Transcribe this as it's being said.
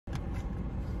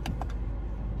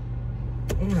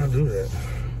Why would I do that?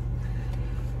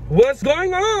 What's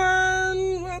going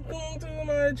on? Welcome to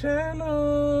my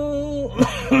channel.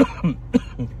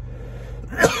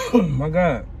 Oh my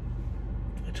God.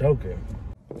 I'm choking.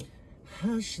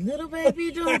 Hush, little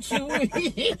baby, don't you?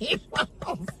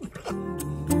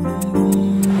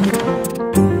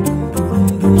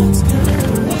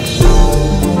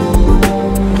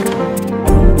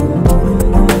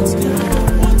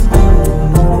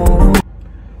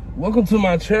 Welcome to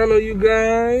my channel, you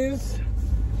guys.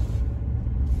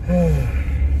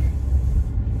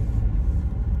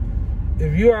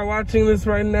 If you are watching this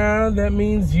right now, that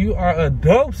means you are a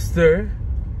dopester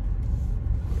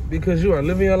because you are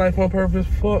living your life on purpose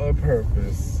for a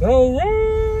purpose. All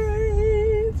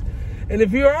right. And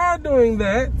if you are doing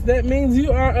that, that means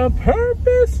you are a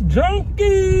purpose junkie.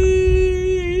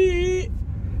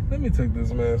 Let me take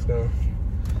this mask off.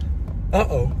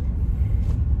 Uh-oh.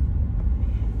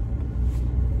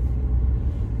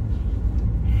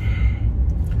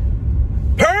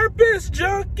 Purpose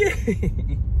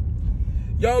junkie.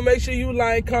 Y'all make sure you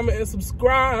like, comment, and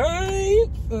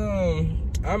subscribe.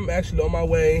 I'm actually on my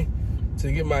way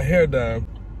to get my hair done.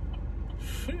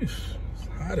 Sheesh, it's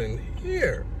hot in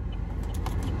here.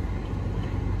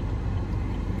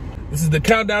 This is the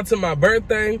countdown to my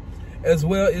birthday, as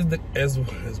well as this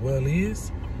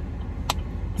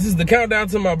is the countdown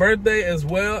to my birthday, as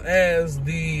well as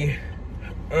the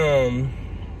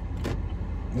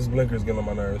this blinker's getting on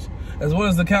my nerves. As well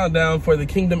as the countdown for the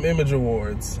Kingdom Image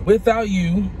Awards. Without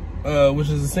You, which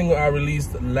is a single I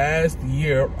released last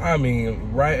year. I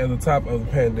mean, right at the top of the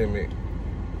pandemic.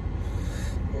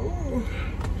 Ooh.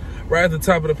 Right at the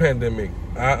top of the pandemic.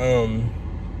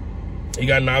 He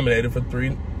got nominated for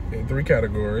three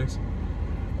categories.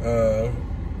 So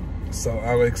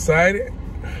I'm excited.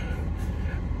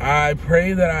 I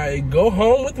pray that I go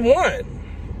home with one.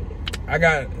 I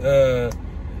got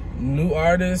new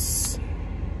artists,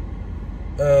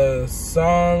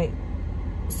 song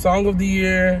of the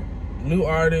year, new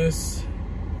artist,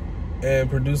 and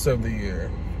producer of the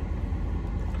year.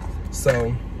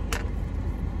 So,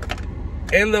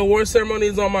 and the award ceremony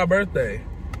is on my birthday.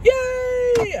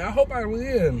 Yay! I hope I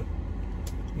win.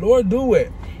 Lord, do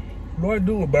it. Lord,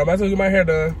 do it. But I'm about to get my hair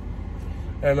done,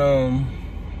 and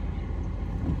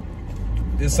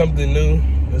it's something new,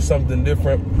 it's something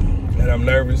different, and I'm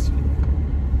nervous.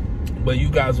 But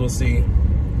you guys will see.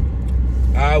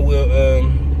 I will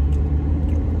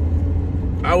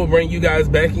bring you guys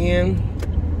back in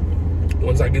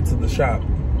once I get to the shop.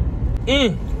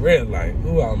 Red light.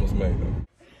 Ooh, I almost made them.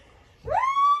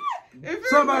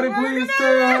 Somebody please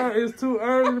tell her it's too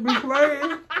early to be playing.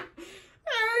 You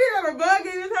got a bug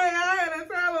in his hair. I had to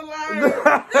tell him like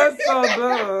That's so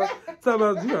dumb. Talking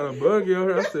about you got a bug in your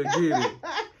hair. I said, get it.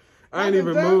 I ain't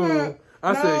even moved.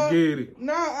 I said, get it.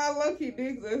 No, I lucky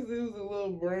did. It was a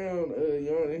little brown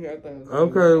yarn in here. I thought it was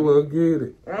Okay, well, get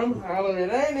it. I'm hollering.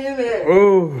 It ain't in there.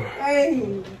 Oh.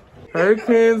 Hey. Hey,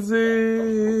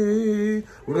 Kenzie.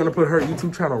 We're going to put her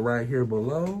YouTube channel right here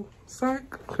below. Psych.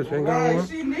 Because she ain't got one.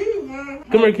 She need one.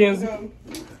 Come here, Kenzie.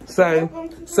 Say,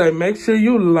 make sure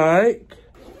you like.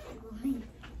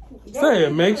 Say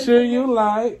it, make sure you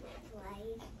like.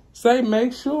 Say,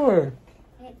 make sure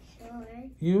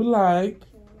you like.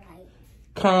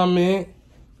 Comment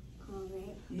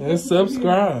and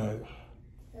subscribe.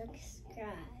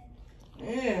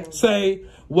 Yeah. Say,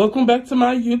 welcome back to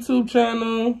my YouTube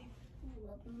channel.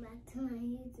 Welcome back to my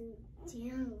YouTube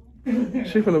channel.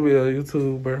 She finna be a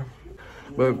YouTuber.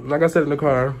 But like I said in the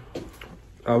car,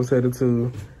 I was headed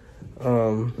to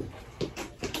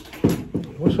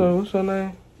what's your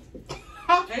name?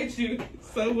 I hate you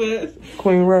so much.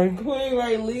 Queen Ray. Queen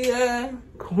Ray Leah.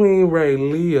 Queen Ray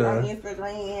Leah. On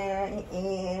Instagram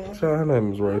and Child, her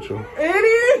name is Rachel. It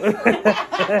is.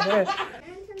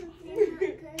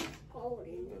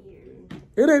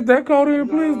 It ain't that cold in here.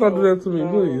 Please don't do that to me.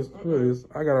 Please. Please.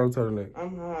 I got on turtleneck.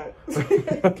 I'm hot.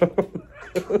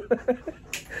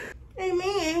 Hey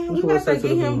man, What we you wanna about say to to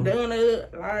get the him people? done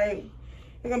up. Like,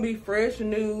 they're gonna be fresh,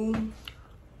 new,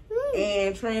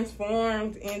 and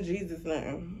transformed in Jesus'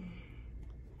 name.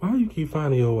 Why you keep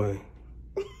finding your way?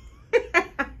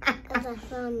 Because I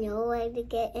found your way to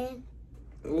get in.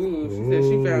 Ooh, she said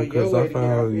she found your Because way I to get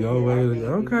found out your there. way to get.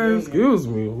 Okay, excuse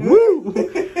me. Woo!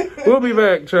 We'll be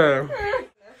back, child.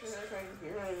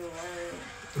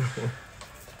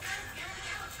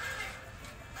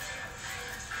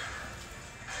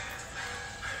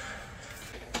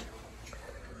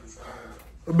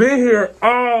 Been here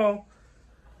all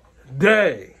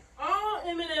day. All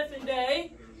M&F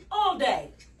day. All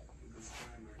day.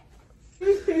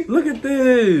 Look at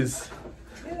this.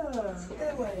 Yeah,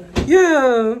 that way.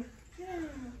 Yeah.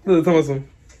 Look, tell me some.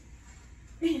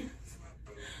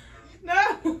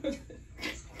 No.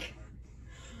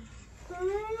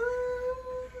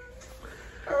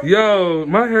 Yo,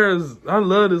 my hair is, I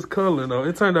love this color though.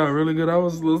 It turned out really good. I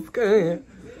was a little scared.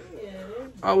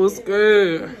 I was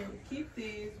scared. Keep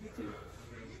these because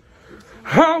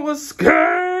I was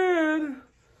scared.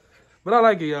 But I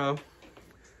like it, y'all.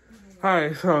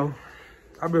 Alright, so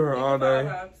I've been here all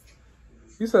day.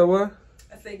 You said what?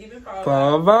 I said give it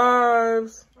fall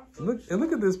vibes.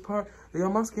 Look at this part. They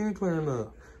got my skin clearing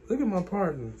up. Look at my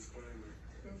parting.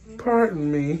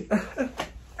 Pardon me.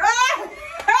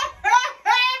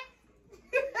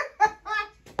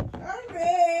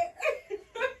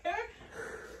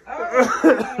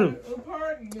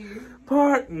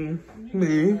 Pardon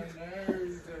me.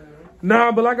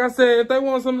 Nah, but like I said, if they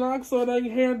want some locks or their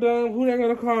hair done, who they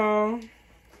gonna call?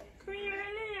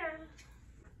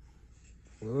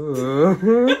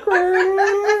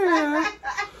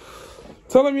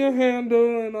 Tell them your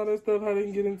handle and all that stuff, how they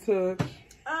can get in touch.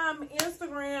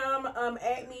 Instagram,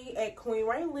 at me at Queen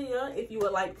Ray Leah. If you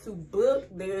would like to book,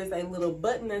 there is a little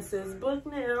button that says book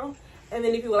now. And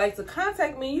then if you would like to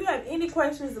contact me, you have any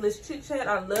questions, let's chit chat.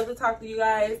 I'd love to talk to you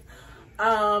guys.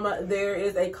 There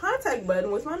is a contact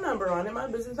button with my number on it, my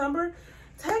business number.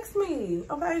 Text me,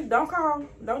 okay? Don't call,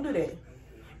 don't do that.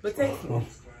 But text me.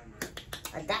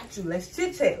 I got you. Let's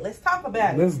chit chat. Let's talk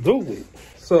about it. Let's do it.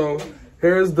 So,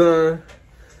 hair is done.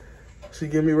 She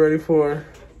get me ready for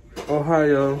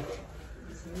Ohio.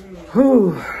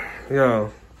 Whew.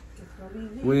 Yo,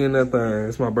 we in that thing.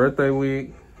 It's my birthday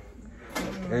week.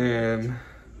 And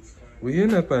we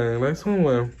in that thing. Like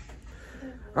somewhere.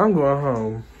 I'm going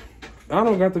home. I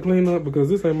don't got to clean up because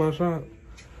this ain't my shop.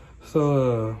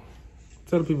 So,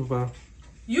 tell the people bye.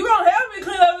 You gonna help me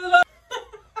clean up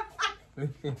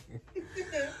this.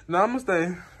 No, I'm gonna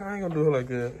stay. I ain't gonna do it like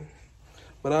that.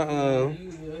 But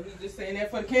You just saying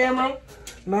that for the camera?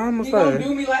 No, I'm gonna You stay. gonna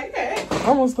do me like that?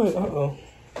 I'm gonna stay.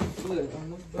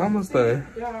 I'm gonna stay.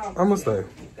 I'm gonna stay.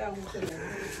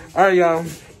 All right, y'all.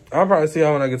 I'll probably see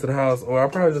y'all when I get to the house, or I'll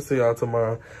probably just see y'all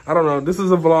tomorrow. I don't know. This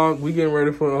is a vlog. We getting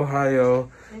ready for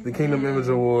Ohio, the Kingdom Image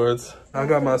Awards. I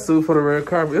got my suit for the red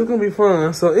carpet. It's gonna be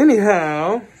fun. So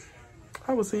anyhow,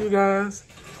 I will see you guys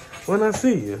when I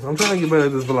see you. I'm trying to get better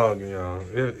at this vlogging, y'all.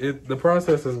 The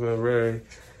process has been very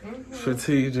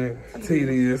strategic,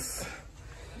 tedious.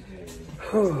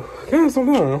 Can some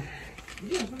time.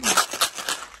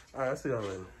 All right, I'll see y'all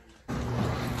later.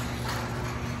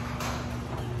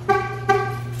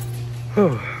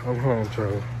 I'm home,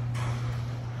 Joe.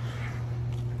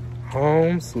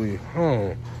 Home, sweet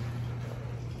home.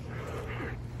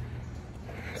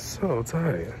 So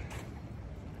tired.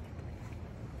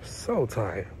 So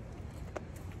tired.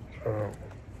 I'm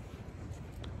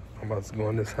about to go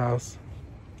in this house.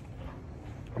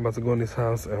 I'm about to go in this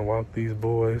house and walk these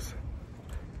boys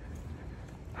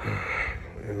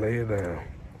and lay it down.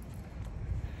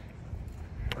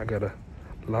 I got a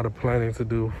lot of planning to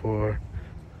do for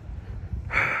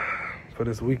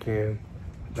this weekend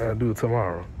that I do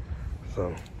tomorrow.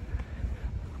 So,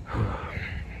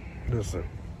 listen,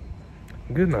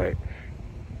 good night.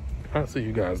 I'll see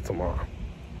you guys tomorrow.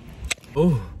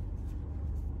 Oh,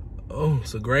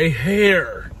 it's a gray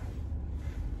hair.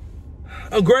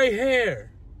 A gray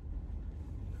hair.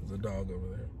 There's a dog over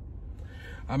there.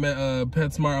 I'm at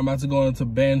PetSmart. I'm about to go into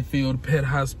Banfield Pet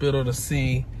Hospital to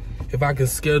see if I can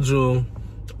schedule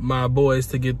my boys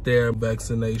to get their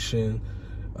vaccination.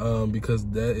 Because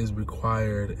that is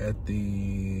required at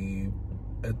the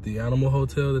animal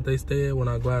hotel that they stay at when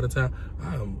I go out of town.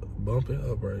 I am bumping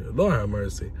up right here. Lord have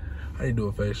mercy. I need to do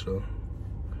a facial.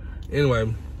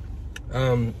 Anyway,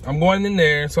 I'm going in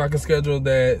there so I can schedule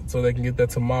that so they can get that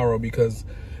tomorrow because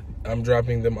I'm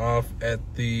dropping them off at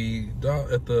the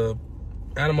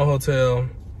animal hotel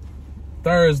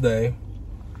Thursday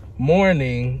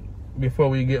morning before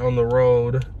we get on the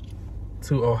road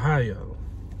to Ohio.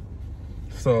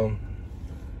 So,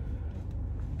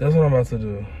 that's what I'm about to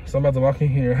do. So, I'm about to walk in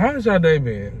here. How has y'all day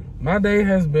been? My day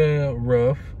has been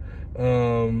rough.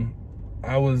 It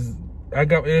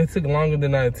took longer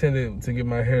than I intended to get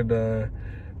my hair done.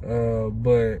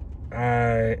 But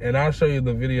I'll show you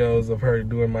the videos of her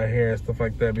doing my hair and stuff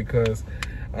like that because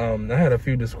I had a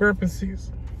few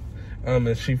discrepancies.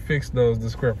 And she fixed those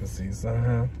discrepancies.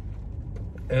 And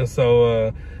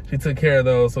so, she took care of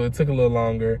those, so it took a little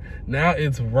longer. Now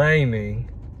it's raining.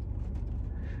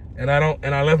 And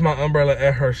I left my umbrella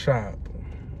at her shop.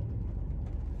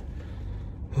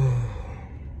 I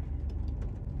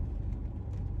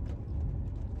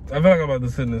feel like I'm about to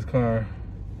sit in this car.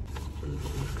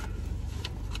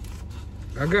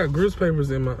 I got grease papers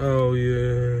in my, oh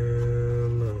yeah,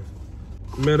 no.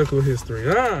 medical history.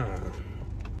 Ah.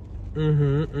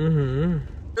 Mm-hmm.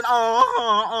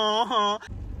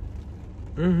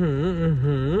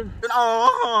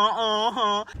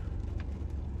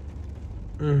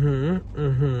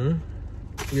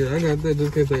 Yeah, I got that just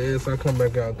in case they ask I come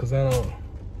back out, cause I don't.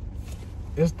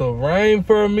 It's the rain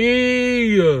for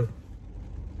me.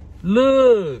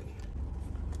 Look.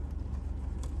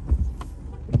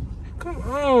 Come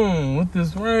on with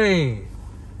this rain.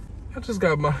 I just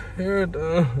got my hair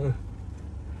done.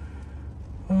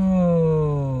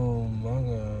 Oh my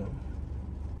God.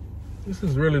 This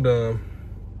is really dumb.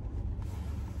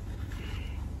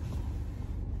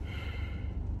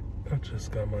 I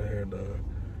just got my hair done.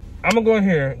 I'm gonna go in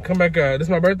here, come back out. This is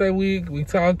my birthday week. We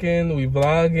talking, we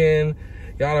vlogging.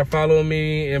 Y'all are following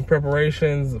me in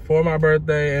preparations for my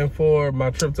birthday and for my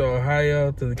trip to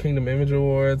Ohio to the Kingdom Image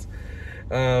Awards.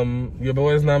 Your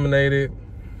boy's nominated.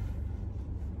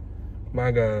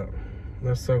 My God,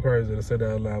 that's so crazy to say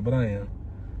that out loud, but I am.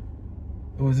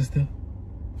 Oh, is it still?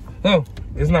 Oh,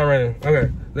 it's not raining.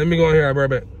 Okay, let me go in here. I'll be right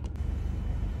back.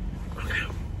 Okay.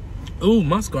 Ooh,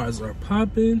 my scars are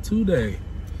popping today.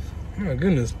 My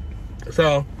goodness.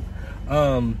 So,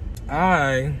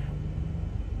 I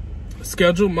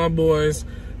scheduled my boys.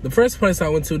 The first place I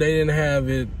went to, they didn't have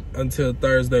it until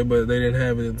Thursday, but they didn't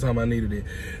have it at the time I needed it.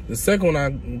 The second one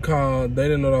I called, they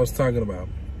didn't know what I was talking about.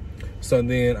 So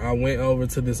then I went over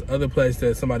to this other place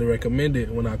that somebody recommended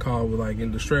when I called with like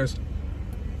in distress.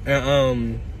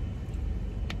 And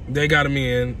they got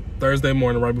me in Thursday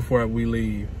morning right before we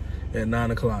leave at 9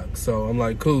 o'clock. So I'm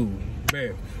like, cool,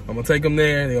 man. I'm gonna take them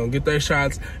there. They're gonna get their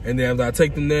shots, and then after I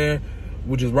take them there,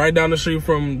 which is right down the street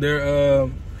from their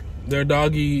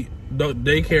doggy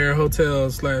daycare hotel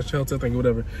 / hotel thing,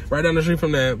 whatever. Right down the street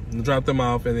from that, drop them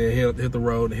off, and then hit the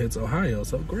road and hit to Ohio.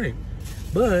 So great.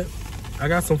 But I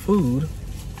got some food,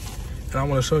 and I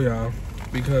want to show y'all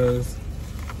because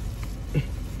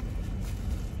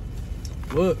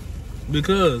what?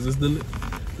 Because it's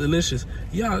delicious.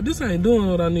 Y'all, this ain't doing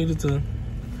what I needed to.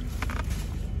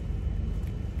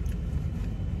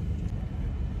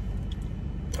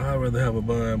 I'd rather have a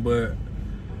bun, but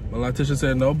my Letitia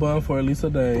said no bun for at least a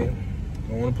day.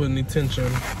 Don't want to put any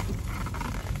tension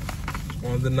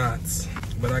on the knots.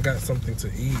 But I got something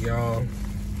to eat, y'all.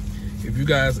 If you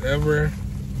guys ever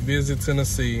visit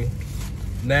Tennessee,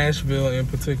 Nashville in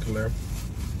particular,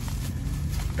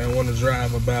 and want to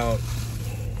drive about,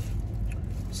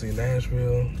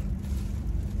 Nashville,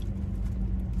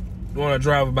 you want to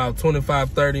drive about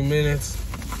 25-30 minutes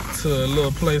to a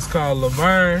little place called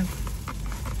Lamarr.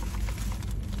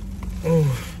 Oh,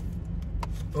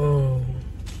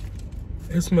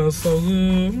 it smells so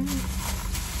good.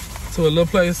 To a little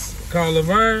place called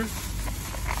Lamarr,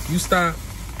 you stop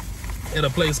at a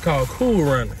place called Cool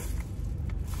Runner,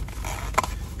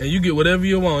 and you get whatever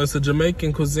you want. It's a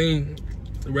Jamaican cuisine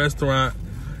restaurant,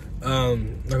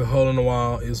 like a hole in the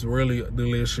wall. It's really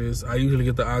delicious. I usually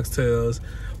get the oxtails,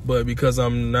 but because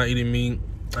I'm not eating meat,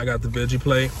 I got the veggie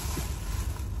plate.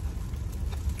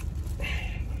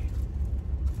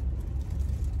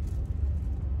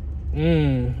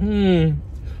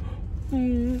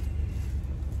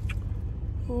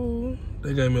 Oh,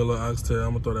 they gave me a little oxtail.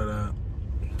 I'm gonna throw that out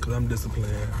because I'm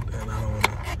disciplined and I don't want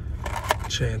to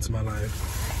chance my life.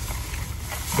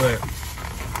 But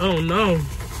oh no,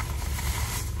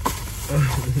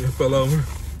 it fell over.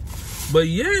 But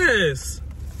yes,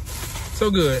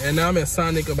 so good. And now I'm at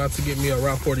Sonic, about to get me a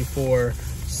Route 44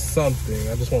 something.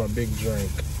 I just want a big drink.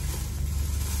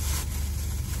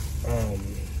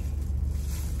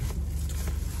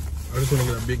 I just want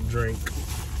to get a big drink.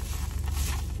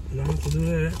 No, I can do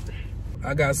that.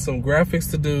 I got some graphics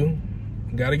to do.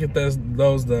 Gotta get those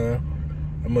done.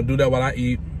 I'm gonna do that while I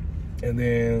eat. And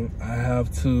then I have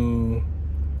to,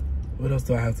 what else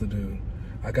do I have to do?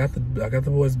 I got the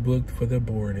boys booked for their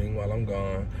boarding while I'm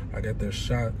gone. I got their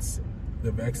shots,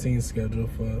 their vaccine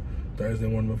scheduled for Thursday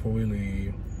morning before we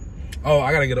leave. Oh,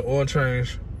 I gotta get an oil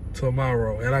change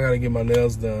tomorrow, and I gotta get my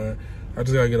nails done. I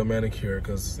just gotta get a manicure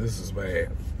because this is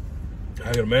bad.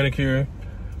 I get a manicure,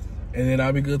 and then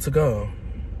I'll be good to go.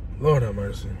 Lord have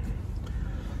mercy.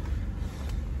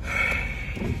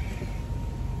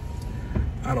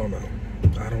 I don't know.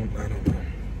 I don't know.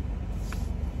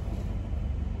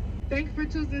 Thanks for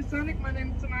choosing Sonic. My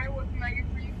name is Tanaya. What can I get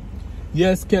for you?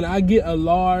 Yes, can I get a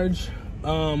large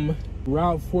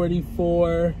Route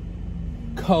 44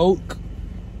 Coke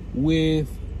with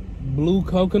blue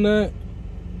coconut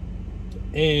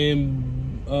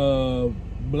and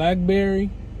blackberry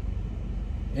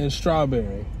and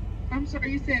strawberry? I'm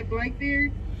sorry, you said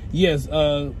blackberry? Yes,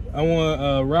 I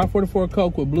want Route 44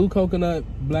 Coke with blue coconut,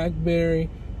 blackberry,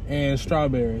 and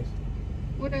strawberries.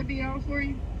 Would that be all for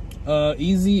you?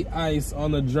 Easy ice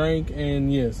on the drink,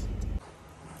 and yes.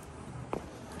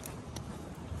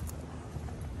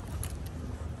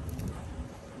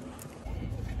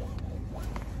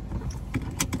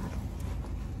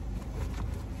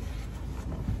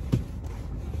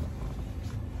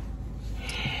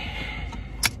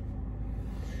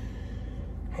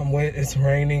 I'm wet, it's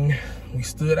raining. We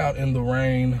stood out in the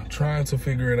rain trying to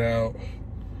figure it out.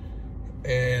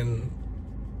 And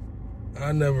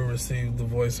I never received the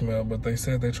voicemail, but they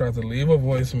said they tried to leave a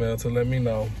voicemail to let me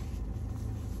know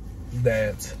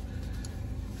that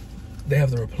they have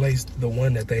to replace the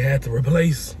one that they had to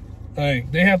replace.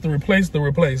 Like, they have to replace the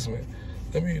replacement.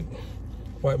 Let me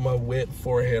wipe my wet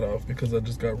forehead off because I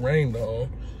just got rained on.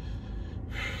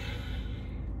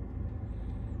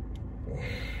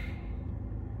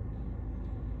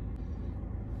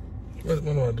 What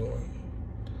am I doing?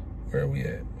 Where are we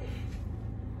at?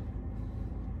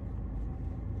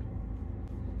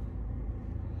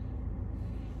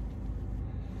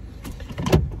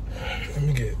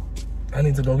 I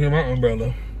need to go get my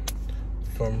umbrella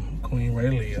from Queen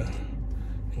Rayleigh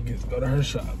and go to her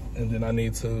shop. And then I'm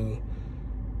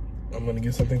gonna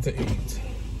get something to eat.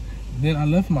 Then I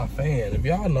left my fan. If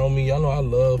y'all know me, y'all know I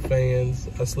love fans.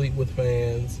 I sleep with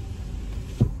fans.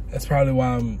 That's probably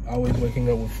why I'm always waking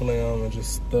up with phlegm and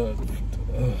just stuck.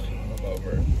 I'm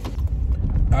over it.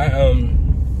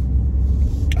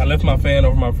 I left my fan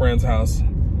over my friend's house,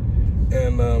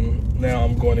 and now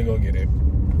I'm going to go get it.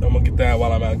 I'm gonna get that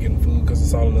while I'm out getting food because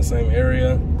it's all in the same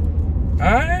area.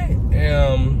 I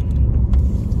am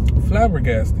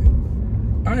flabbergasted.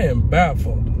 I am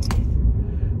baffled.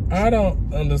 I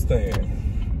don't understand.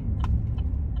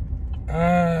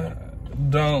 I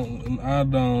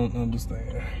don't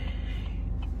understand.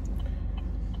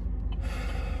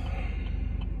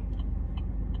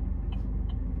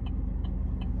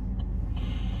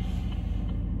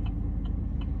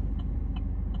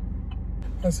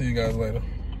 I'll see you guys later.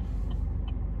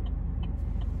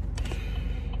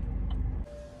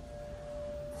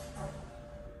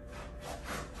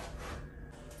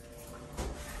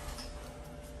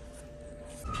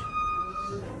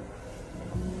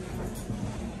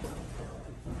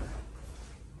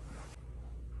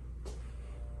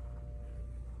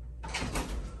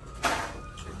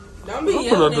 Don't be Open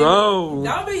yelling the door.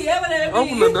 Don't be yelling at me.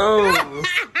 Open the door.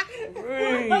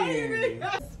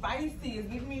 Spicy.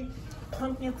 Give me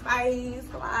pumpkin spice,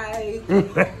 like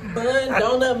bun,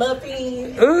 donut,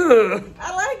 muffin.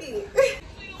 I like it.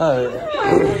 All right.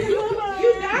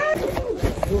 You got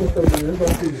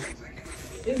it.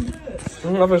 It's good.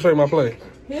 I'm gonna show you my plate.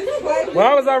 Here's the plate.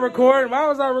 Why was I recording? Why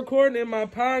was I recording in my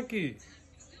pocket?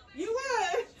 You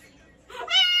was.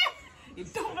 You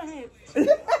don't have.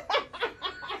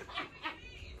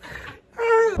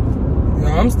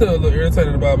 I'm still a little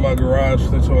irritated about my garage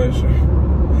situation.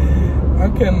 I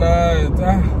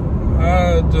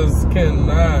just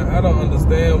cannot. I don't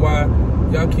understand why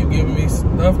y'all keep giving me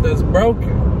stuff that's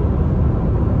broken.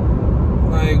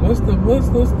 Like, what's the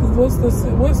reason?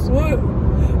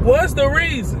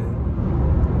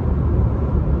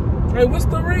 Hey, what's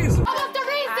the reason? What was the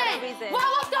reason? What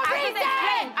was the reason?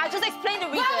 I just explained the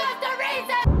reason. What was the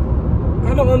reason?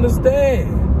 I don't understand.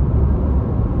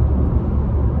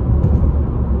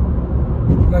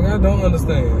 Like, I don't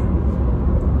understand.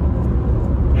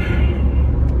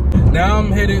 Now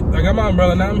I'm headed, I got my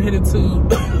umbrella, now I'm headed to,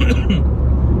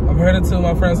 I'm headed to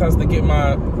my friend's house to get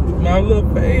my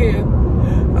little fan.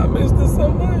 I missed it so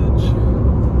much.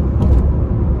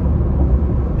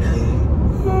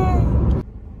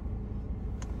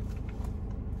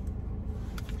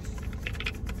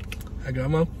 I got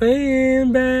my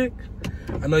fan back.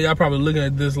 I know y'all probably looking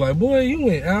at this like, boy, you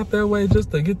went out that way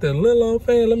just to get that little old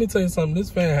fan. Let me tell you something, this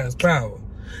fan has power.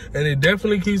 And it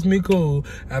definitely keeps me cool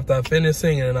after I finish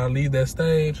singing and I leave that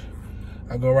stage.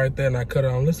 I go right there and I cut it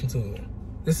on and listen to it.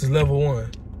 This is level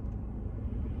 1.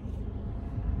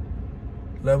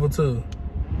 Level 2.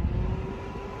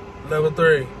 Level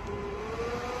 3.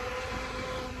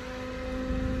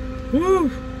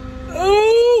 Woo!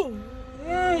 Oh!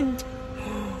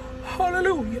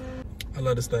 Hallelujah. I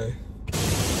love this thing.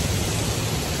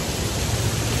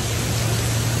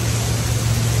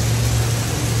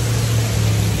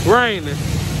 Raining.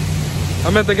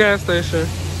 I'm at the gas station.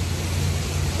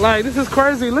 Like, this is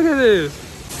crazy. Look at this.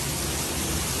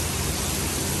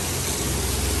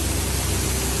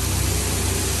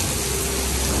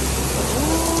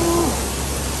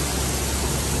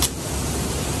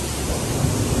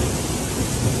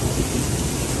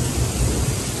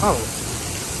 Oh.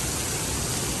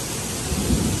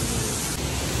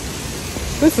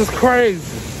 This is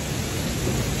crazy.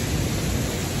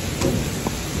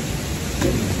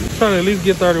 trying to at least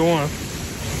get 31.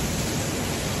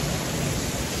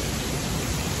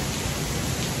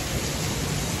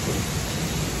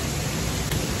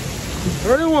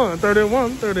 $31,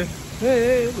 $30.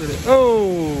 Hey, look at it.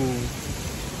 Oh.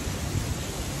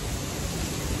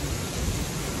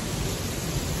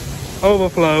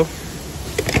 Overflow.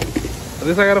 At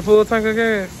least I got a full tank of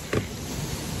gas.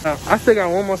 I still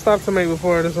got one more stop to make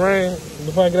before this rain.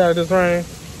 Before I get out of this rain.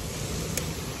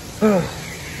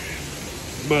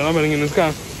 But I'm gonna get in this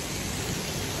car.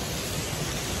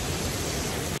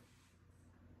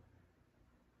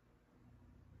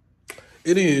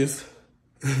 It is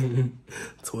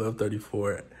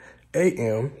 12:34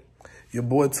 a.m. Your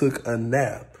boy took a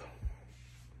nap.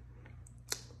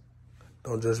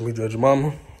 Don't judge me, judge your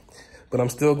mama. But I'm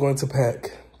still going to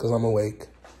pack because I'm awake.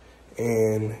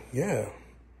 And yeah,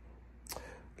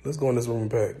 let's go in this room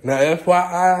and pack. Now,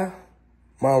 FYI,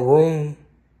 my room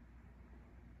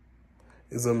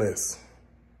is a mess.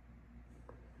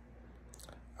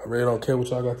 I really don't care what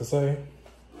y'all got to say.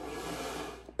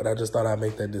 But I just thought I'd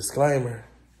make that disclaimer.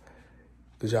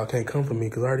 Because y'all can't come for me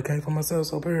because I already came for myself,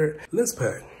 so period. Let's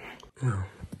pack. No.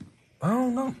 I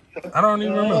don't know. I don't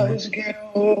even remember. It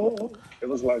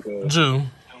was like a... Jew,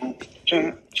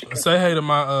 say hey to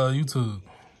my YouTube.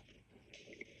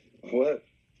 What?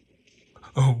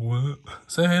 Oh, what?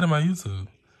 Say hey to my YouTube.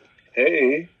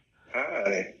 Hey.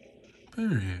 Hi.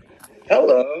 Period.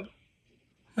 Hello.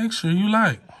 Make sure you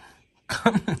like.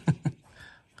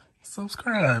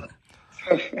 Subscribe.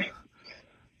 I'm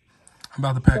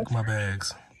about to pack my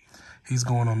bags. He's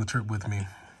going on the trip with me.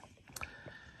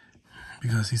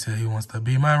 Because he said he wants to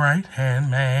be my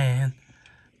right-hand man.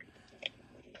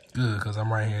 Good, because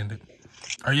I'm right-handed.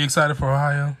 Are you excited for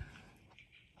Ohio?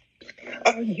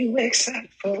 Are you excited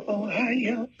for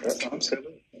Ohio? That's why I'm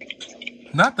silly.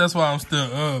 Not that's why I'm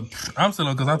still up. I'm still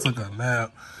up because I took a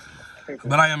nap.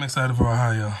 But I am excited for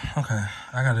Ohio. Okay,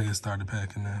 I got to get started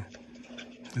packing now.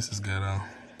 This is ghetto.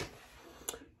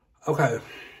 Okay.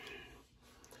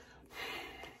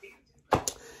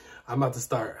 I'm about to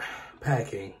start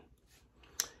packing.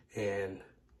 And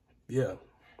yeah,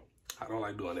 I don't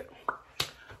like doing it.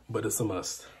 But it's a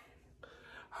must.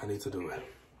 I need to do it.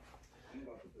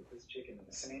 Put this chicken in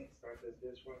the sink, start this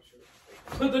dishwasher.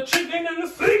 Put the chicken in the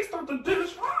sink, start the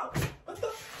dishwasher. What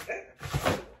the heck?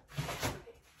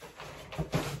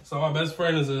 So my best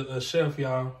friend is a chef,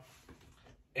 y'all.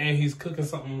 And he's cooking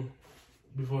something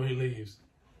before he leaves.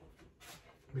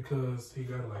 Because he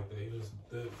got it like that.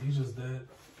 He's just that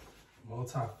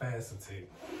multifaceted.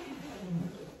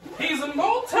 He's a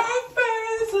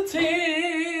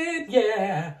multifaceted.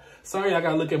 Yeah. Sorry, I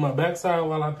gotta look at my backside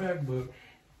while I pack, but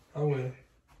I will.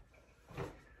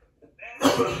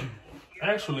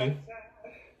 Actually,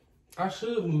 I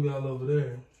should move y'all over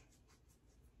there.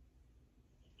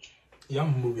 Yeah,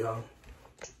 I'm gonna move y'all.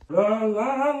 La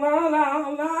la la la la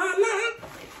la.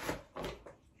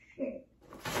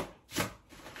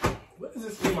 What is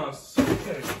this in my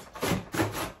suitcase?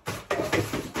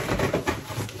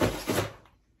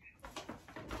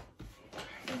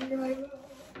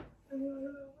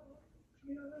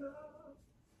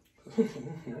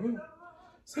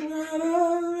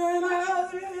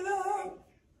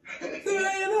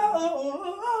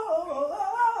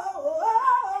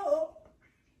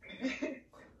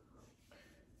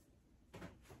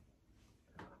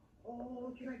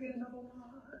 Oh, can I get another one?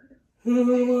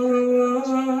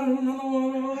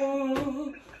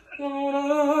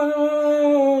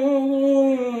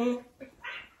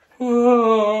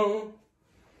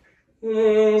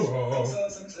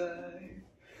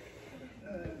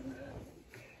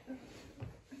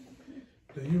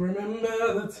 Do you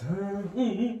remember the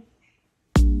time?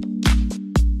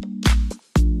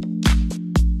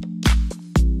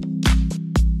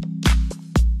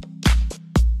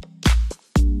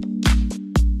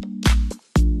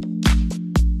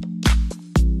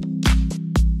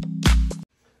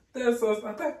 That's us.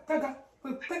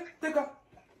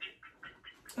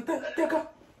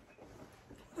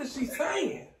 What is she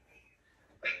saying?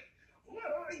 What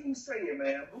are you saying,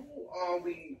 man? Who are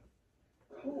we?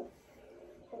 Who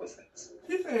is this?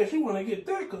 She said she want to get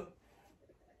thicker.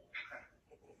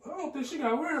 I don't think she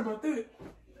got worried about that.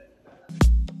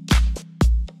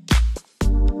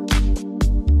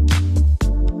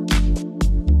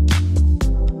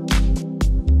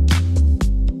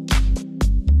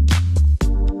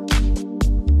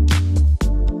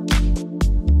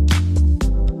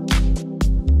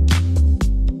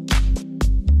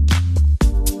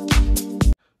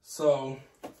 So,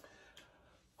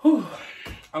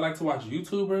 I like to watch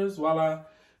YouTubers while I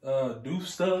do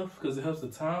stuff because it helps the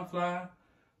time fly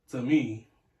to me.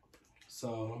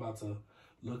 So I'm about to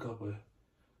look up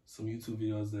some YouTube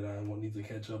videos that I need to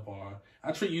catch up on.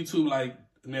 I treat YouTube like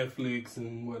Netflix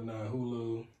and whatnot,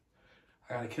 Hulu.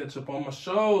 I gotta catch up on my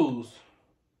shows.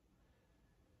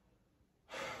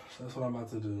 So that's what I'm about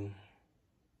to do.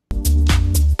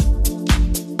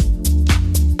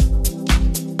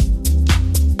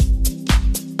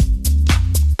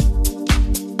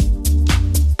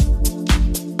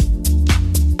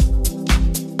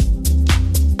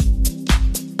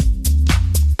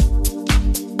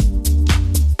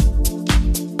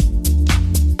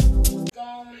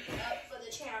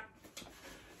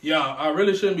 Yeah, I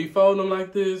really shouldn't be folding them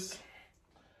like this.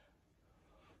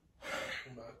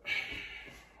 But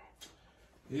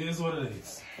it is what it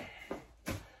is.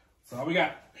 That's all we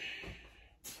got.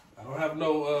 I don't have I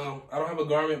don't have a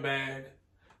garment bag.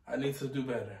 I need to do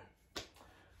better.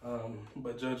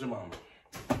 But judge your mama.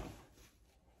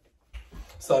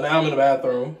 So now I'm in the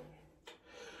bathroom.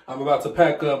 I'm about to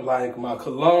pack up like my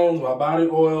colognes, my body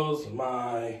oils,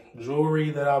 my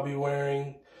jewelry that I'll be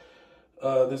wearing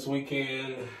this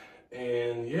weekend,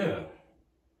 and yeah.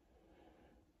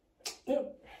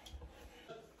 Yep.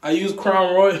 I use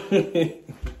Crown Royal.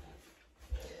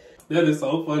 That is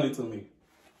so funny to me.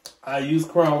 I use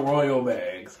Crown Royal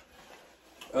bags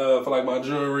for like my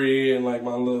jewelry and like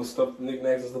my little stuff,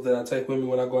 knickknacks and stuff that I take with me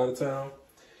when I go out of town.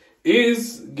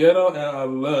 It's ghetto and I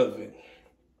love it.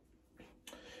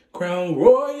 Crown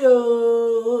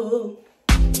Royal.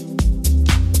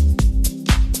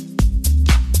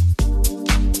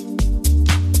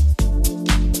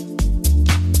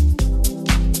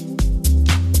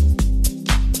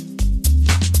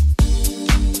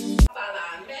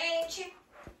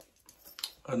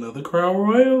 Another Crown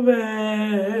Royal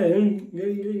bag.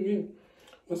 Yeah.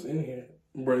 What's in here?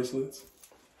 Bracelets.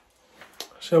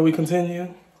 Shall we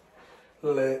continue?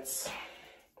 Let's.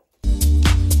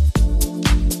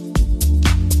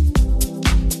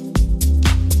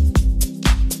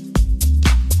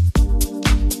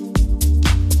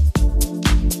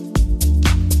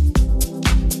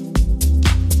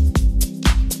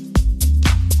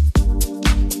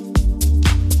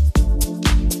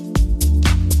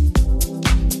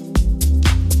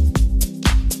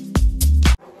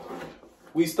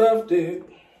 We stuffed it.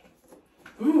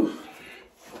 Whew.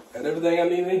 Got everything I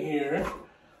need in here.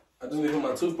 I just leave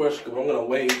my toothbrush because I'm gonna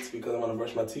wait because I'm gonna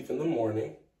brush my teeth in the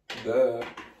morning. Duh.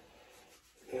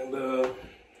 And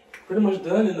pretty much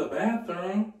done in the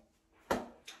bathroom.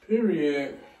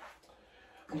 Period.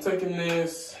 I'm taking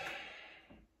this.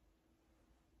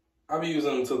 I'll be using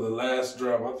them until the last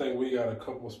drop. I think we got a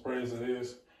couple of sprays of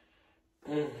this.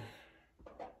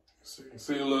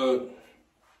 See, look.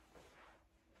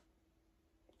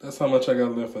 That's how much I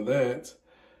got left for that.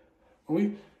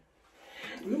 We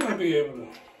might be able to.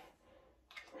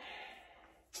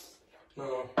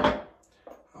 No, I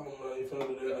don't know if I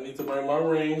do that. I need to bring my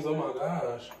rings. Oh my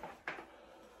gosh.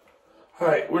 All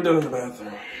right, we're done in the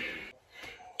bathroom.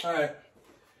 All right,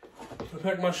 I'll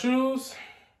pack my shoes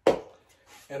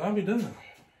and I'll be done.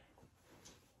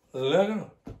 Let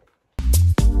go.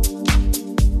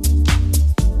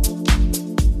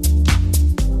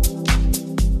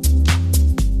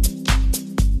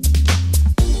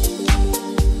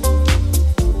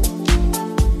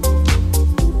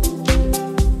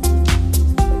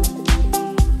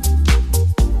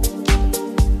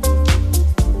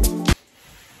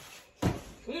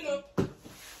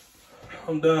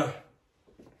 I'm done.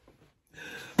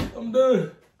 I'm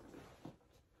done.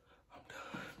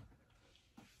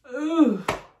 Ooh.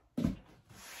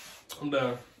 I'm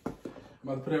done. I'm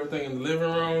about to put everything in the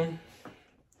living room.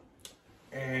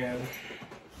 And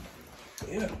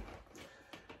yeah.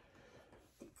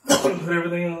 Put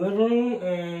everything in the living room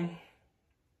and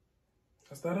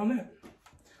that's that on that.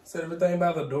 Set everything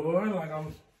by the door like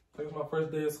it's my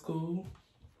first day of school.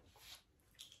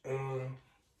 And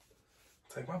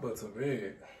take my butt to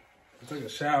bed. Take a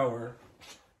shower,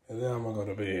 and then I'm gonna go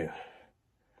to bed.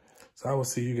 So I will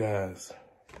see you guys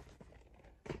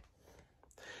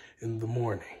in the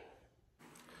morning.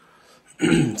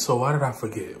 So why did I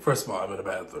forget? First of all, I'm in the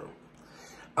bathroom.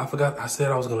 I forgot, I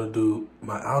said I was gonna do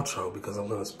my outro because I'm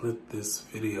gonna split this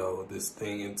video, this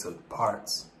thing into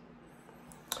parts.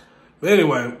 But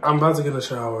anyway, I'm about to get in the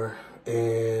shower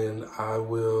and I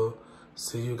will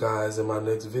see you guys in my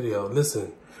next video.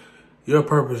 Listen, you're a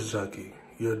purpose junkie.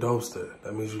 You're a Dopester.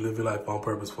 That means you live your life on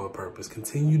purpose for a purpose.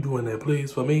 Continue doing that,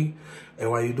 please, for me.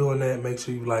 And while you're doing that, make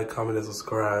sure you like, comment, and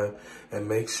subscribe. And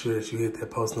make sure that you hit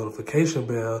that post notification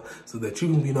bell so that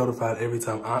you can be notified every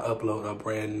time I upload a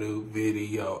brand new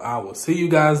video. I will see you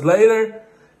guys later.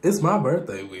 It's my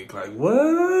birthday week. Like,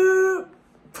 what?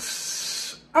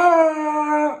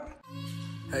 Ah!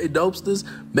 Hey, Hey, Dopesters,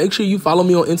 make sure you follow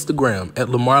me on Instagram at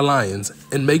Lamarr Lyons,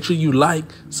 and make sure you like,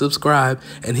 subscribe,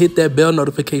 and hit that bell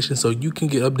notification so you can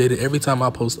get updated every time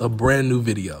I post a brand new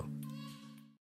video.